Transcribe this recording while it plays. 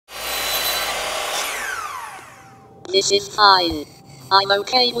This is fine. I'm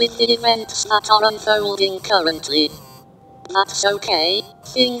okay with the events that are unfolding currently. That's okay.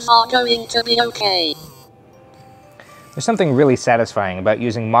 Things are going to be okay. There's something really satisfying about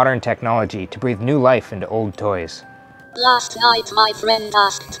using modern technology to breathe new life into old toys. Last night my friend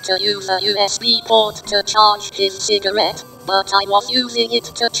asked to use a USB port to charge his cigarette, but I was using it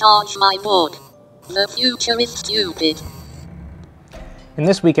to charge my board. The future is stupid. In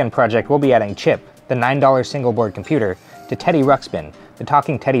this weekend project, we'll be adding C.H.I.P, the $9 single-board computer, to Teddy Ruxpin, the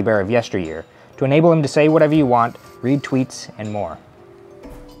talking teddy bear of yesteryear, to enable him to say whatever you want, read tweets, and more.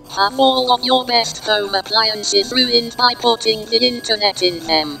 Have all of your best home appliances ruined by putting the internet in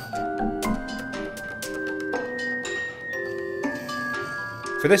them.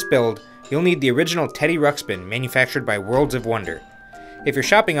 For this build, you'll need the original Teddy Ruxpin manufactured by Worlds of Wonder. If you're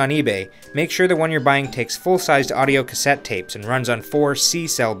shopping on eBay, make sure the one you're buying takes full-sized audio cassette tapes and runs on 4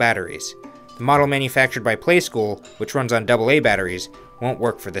 C-cell batteries. The model manufactured by Playschool, which runs on AA batteries, won't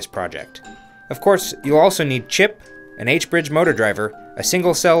work for this project. Of course, you'll also need C.H.I.P, an H-bridge motor driver, a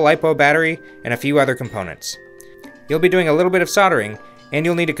single-cell LiPo battery, and a few other components. You'll be doing a little bit of soldering, and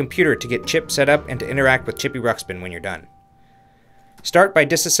you'll need a computer to get C.H.I.P set up and to interact with C.H.I.P Ruxpin when you're done. Start by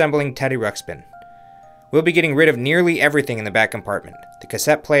disassembling Teddy Ruxpin. We'll be getting rid of nearly everything in the back compartment, the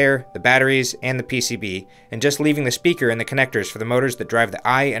cassette player, the batteries, and the PCB, and just leaving the speaker and the connectors for the motors that drive the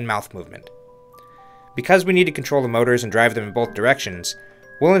eye and mouth movement. Because we need to control the motors and drive them in both directions,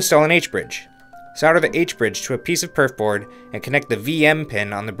 we'll install an H-bridge. Solder the H-bridge to a piece of perf board and connect the VM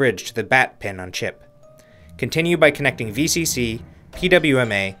pin on the bridge to the BAT pin on C.H.I.P. Continue by connecting VCC,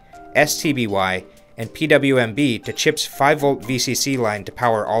 PWMA, STBY, and PWMB to C.H.I.P's 5-volt VCC line to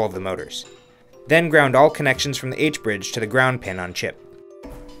power all of the motors. Then ground all connections from the H-bridge to the ground pin on C.H.I.P.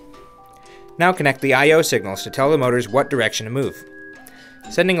 Now connect the I/O signals to tell the motors what direction to move.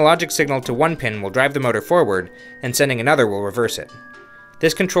 Sending a logic signal to one pin will drive the motor forward, and sending another will reverse it.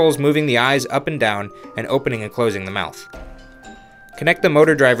 This controls moving the eyes up and down and opening and closing the mouth. Connect the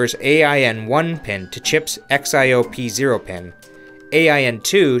motor driver's AIN1 pin to C.H.I.P's XIO-P0 pin,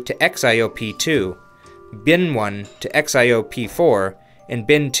 AIN2 to XIO-P2, BIN1 to XIO-P4, and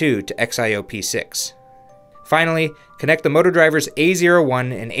BIN2 to XIO-P6. Finally, connect the motor driver's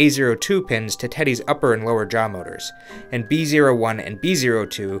A01 and A02 pins to Teddy's upper and lower jaw motors, and B01 and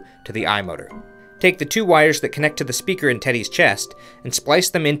B02 to the eye motor. Take the 2 wires that connect to the speaker in Teddy's chest and splice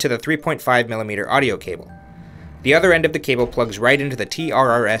them into the 3.5mm audio cable. The other end of the cable plugs right into the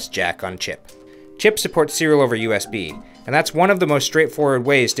TRRS jack on C.H.I.P. C.H.I.P supports serial over USB, and that's one of the most straightforward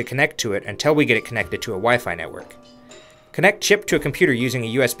ways to connect to it until we get it connected to a Wi-Fi network. Connect C.H.I.P to a computer using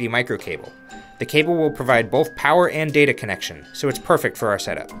a USB micro cable. The cable will provide both power and data connection, so it's perfect for our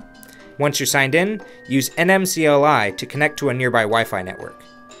setup. Once you're signed in, use NMCLI to connect to a nearby Wi-Fi network.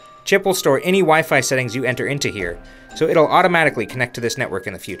 C.H.I.P will store any Wi-Fi settings you enter into here, so it'll automatically connect to this network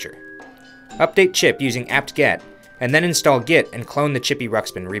in the future. Update C.H.I.P using apt-get, and then install Git and clone the C.H.I.P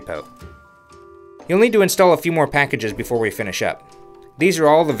Ruxpin repo. You'll need to install a few more packages before we finish up. These are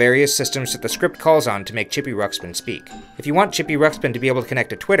all the various systems that the script calls on to make C.H.I.P Ruxpin speak. If you want C.H.I.P Ruxpin to be able to connect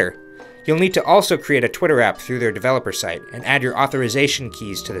to Twitter, you'll need to also create a Twitter app through their developer site and add your authorization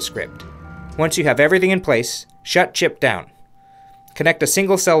keys to the script. Once you have everything in place, shut C.H.I.P down. Connect a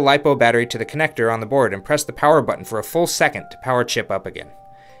single-cell LiPo battery to the connector on the board and press the power button for a full second to power C.H.I.P up again.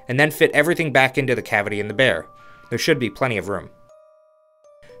 And then fit everything back into the cavity in the bear. There should be plenty of room.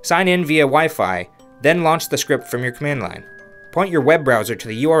 Sign in via Wi-Fi, then launch the script from your command line. Point your web browser to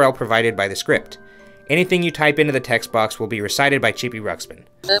the URL provided by the script. Anything you type into the text box will be recited by C.H.I.P Ruxpin.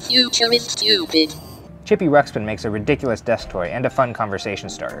 The future is stupid. C.H.I.P Ruxpin makes a ridiculous desk toy and a fun conversation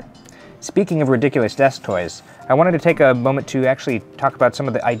starter. Speaking of ridiculous desk toys, I wanted to take a moment to actually talk about some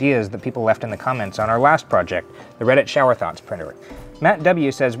of the ideas that people left in the comments on our last project, the Reddit Shower Thoughts printer. Matt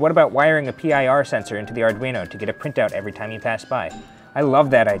W. says, what about wiring a PIR sensor into the Arduino to get a printout every time you pass by? I love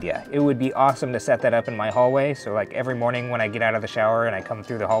that idea. It would be awesome to set that up in my hallway, so like every morning when I get out of the shower and I come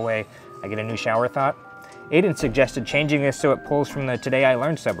through the hallway, I get a new shower thought. Aiden suggested changing this so it pulls from the Today I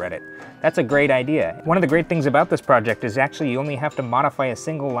Learned subreddit. That's a great idea. One of the great things about this project is actually you only have to modify a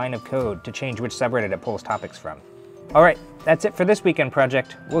single line of code to change which subreddit it pulls topics from. Alright, that's it for this weekend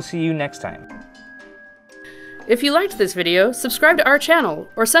project. We'll see you next time. If you liked this video, subscribe to our channel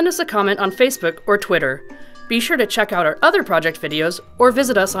or send us a comment on Facebook or Twitter. Be sure to check out our other project videos or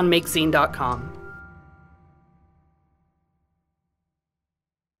visit us on makezine.com.